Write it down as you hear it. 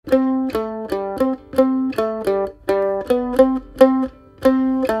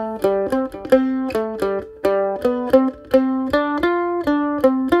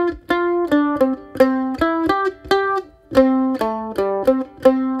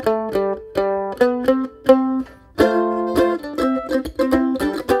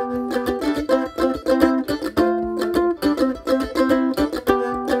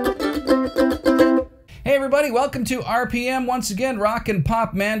welcome to RPM. Once again, Rock and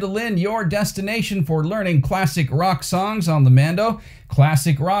Pop Mandolin, your destination for learning classic rock songs on the Mando.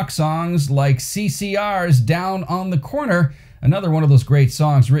 Classic rock songs like CCR's Down on the Corner, another one of those great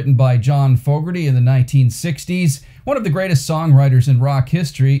songs written by John Fogerty in the 1960s. One of the greatest songwriters in rock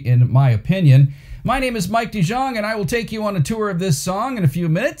history, in my opinion. My name is Mike DeJong, and I will take you on a tour of this song in a few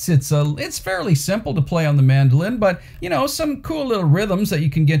minutes. It's fairly simple to play on the mandolin, but, you know, some cool little rhythms that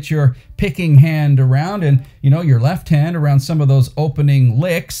you can get your picking hand around and, you know, your left hand around some of those opening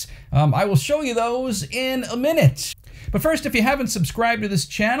licks. I will show you those in a minute. But first, if you haven't subscribed to this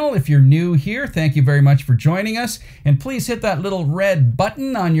channel, if you're new here, thank you very much for joining us. And please hit that little red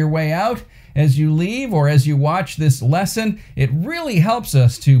button on your way out as you leave or as you watch this lesson. It really helps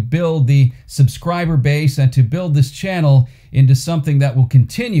us to build the subscriber base and to build this channel into something that will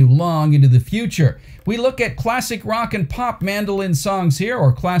continue long into the future. We look at classic rock and pop mandolin songs here,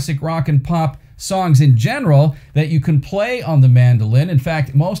 or classic rock and pop songs in general that you can play on the mandolin. In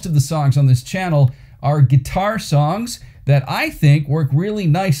fact, most of the songs on this channel are guitar songs that I think work really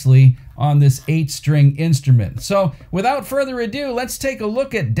nicely on this 8-string instrument. So without further ado, let's take a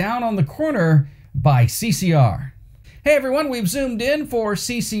look at Down on the Corner by CCR. Hey everyone, we've zoomed in for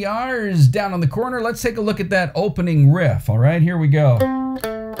CCR's Down on the Corner. Let's take a look at that opening riff. All right, here we go.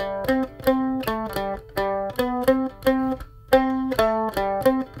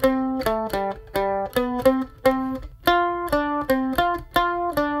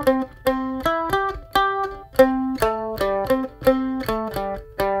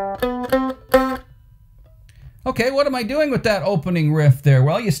 Okay, what am I doing with that opening riff there?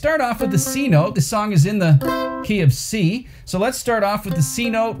 Well, you start off with the C note. The song is in the key of C. So let's start off with the C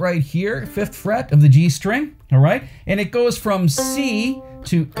note right here, 5th fret of the G string, all right? And it goes from C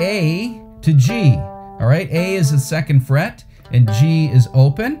to A to G, all right? A is the 2nd fret and G is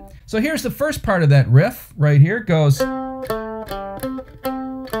open. So here's the first part of that riff right here. It goes,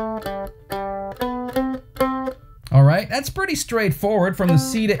 all right? That's pretty straightforward from the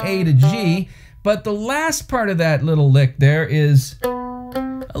C to A to G. But the last part of that little lick there is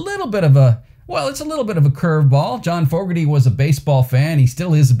a little bit of a, well, it's a little bit of a curveball. John Fogerty was a baseball fan. He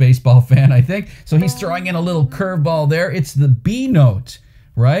still is a baseball fan, I think. So he's throwing in a little curveball there. It's the B note,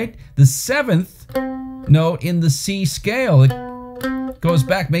 right? The 7th note in the C scale. It goes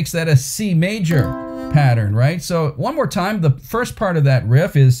back, makes that a C major pattern, right? So one more time, the first part of that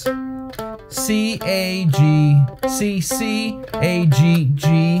riff is C, A, G, C, C, A, G,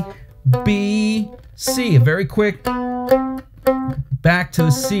 G, B, C, a very quick back to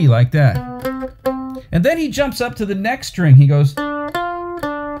the C like that. And then he jumps up to the next string. He goes,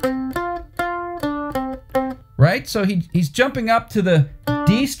 right? So he's jumping up to the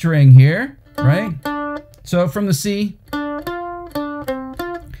D string here, right? So from the C to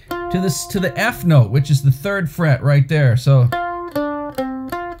the F note, which is the 3rd fret right there. So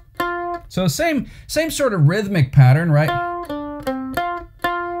same sort of rhythmic pattern, right?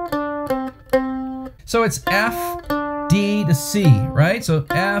 So it's F, D to C, right? So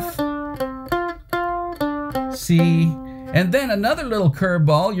F, C, and then another little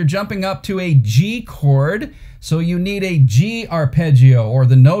curveball. You're jumping up to a G chord, so you need a G arpeggio, or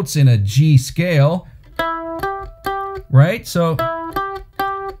the notes in a G scale, right? So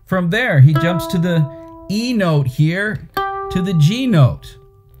from there, he jumps to the E note here to the G note.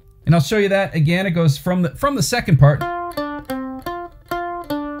 And I'll show you that again. It goes from the second part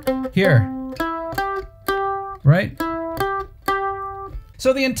here. Right?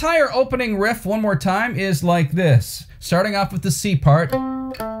 So the entire opening riff, one more time, is like this. Starting off with the C part.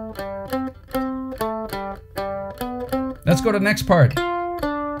 Let's go to the next part.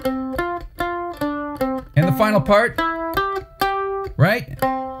 And the final part. Right?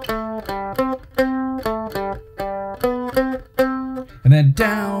 And then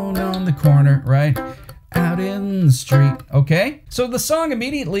down on the corner, right? Out in the street. Okay? So the song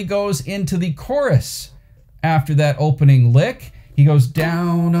immediately goes into the chorus. After that opening lick, he goes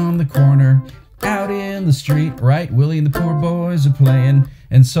down on the corner, out in the street, right? Willie and the poor boys are playing,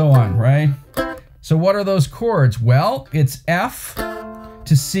 and so on, right? So what are those chords? Well, it's F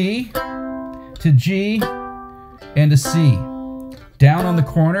to C to G and to C. Down on the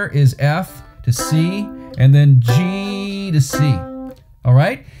corner is F to C and then G to C. All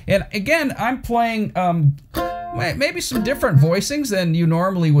right? And again, I'm playing maybe some different voicings than you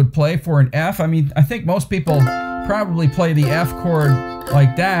normally would play for an F. I mean, I think most people probably play the F chord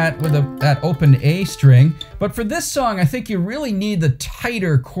like that with that open A string. But for this song, I think you really need the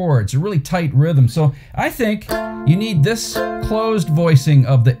tighter chords, a really tight rhythm. So I think you need this closed voicing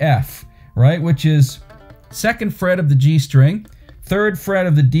of the F, right? Which is 2nd fret of the G string, 3rd fret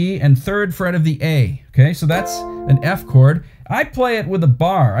of the D, and 3rd fret of the A. Okay, so that's an F chord. I play it with a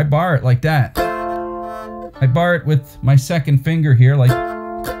bar. I bar it like that. I bar it with my 2nd finger here, like,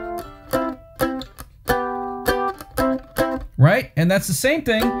 right? And that's the same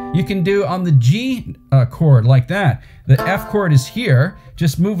thing you can do on the G chord, like that. The F chord is here.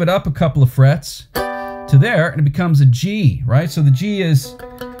 Just move it up a couple of frets to there, and it becomes a G, right? So the G is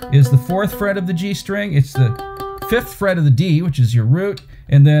the 4th fret of the G string. It's the 5th fret of the D, which is your root,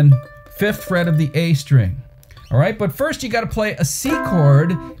 and then 5th fret of the A string. All right, but first you got to play a C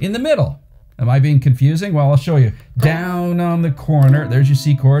chord in the middle. Am I being confusing? Well, I'll show you. Down on the corner, there's your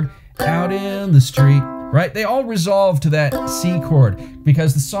C chord. Out in the street, right? They all resolve to that C chord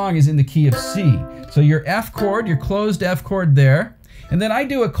because the song is in the key of C. So your F chord, your closed F chord there, and then I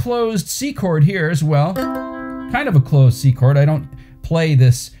do a closed C chord here as well. Kind of a closed C chord. I don't play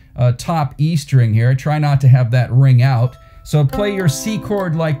this top E string here. I try not to have that ring out. So play your C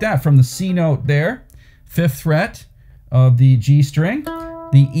chord like that from the C note there, 5th fret of the G string,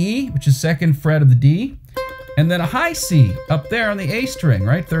 the E, which is 2nd fret of the D, and then a high C up there on the A string,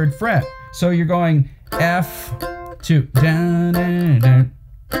 right, 3rd fret. So you're going F to down, down,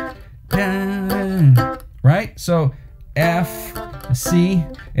 down, right? So F, C,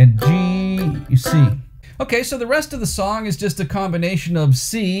 and G, C. Okay, so the rest of the song is just a combination of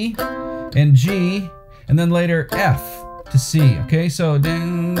C and G, and then later F to C. Okay, so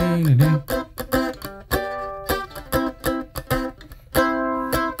down, down, down.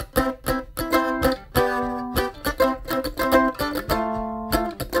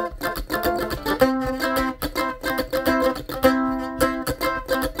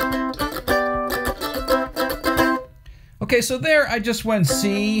 Okay, so there I just went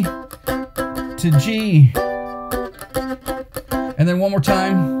C to G, and then one more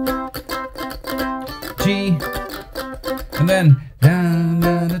time, G, and then down,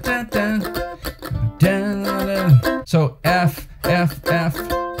 down, down, down, down, down. So F, F, F,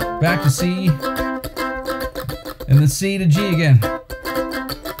 back to C, and then C to G again.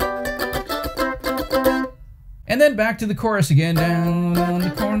 And then back to the chorus again, down on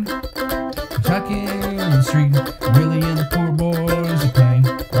the corner, talking in the street, Willie and the poor boys are playing,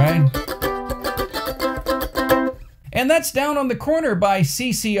 right? And that's Down on the Corner by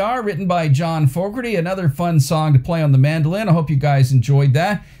CCR, written by John Fogerty. Another fun song to play on the mandolin. I hope you guys enjoyed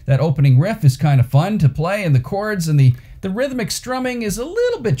that. That opening riff is kind of fun to play, and the chords and the rhythmic strumming is a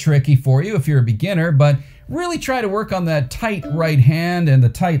little bit tricky for you if you're a beginner, but really try to work on that tight right hand and the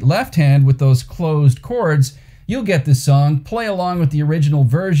tight left hand with those closed chords. You'll get this song. Play along with the original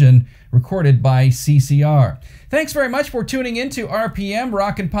version recorded by CCR. Thanks very much for tuning in to RPM,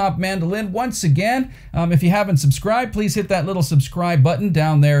 Rock and Pop Mandolin. Once again, if you haven't subscribed, please hit that little subscribe button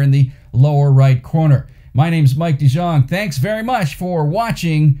down there in the lower right corner. My name's Mike DeJong. Thanks very much for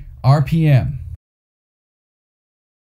watching RPM.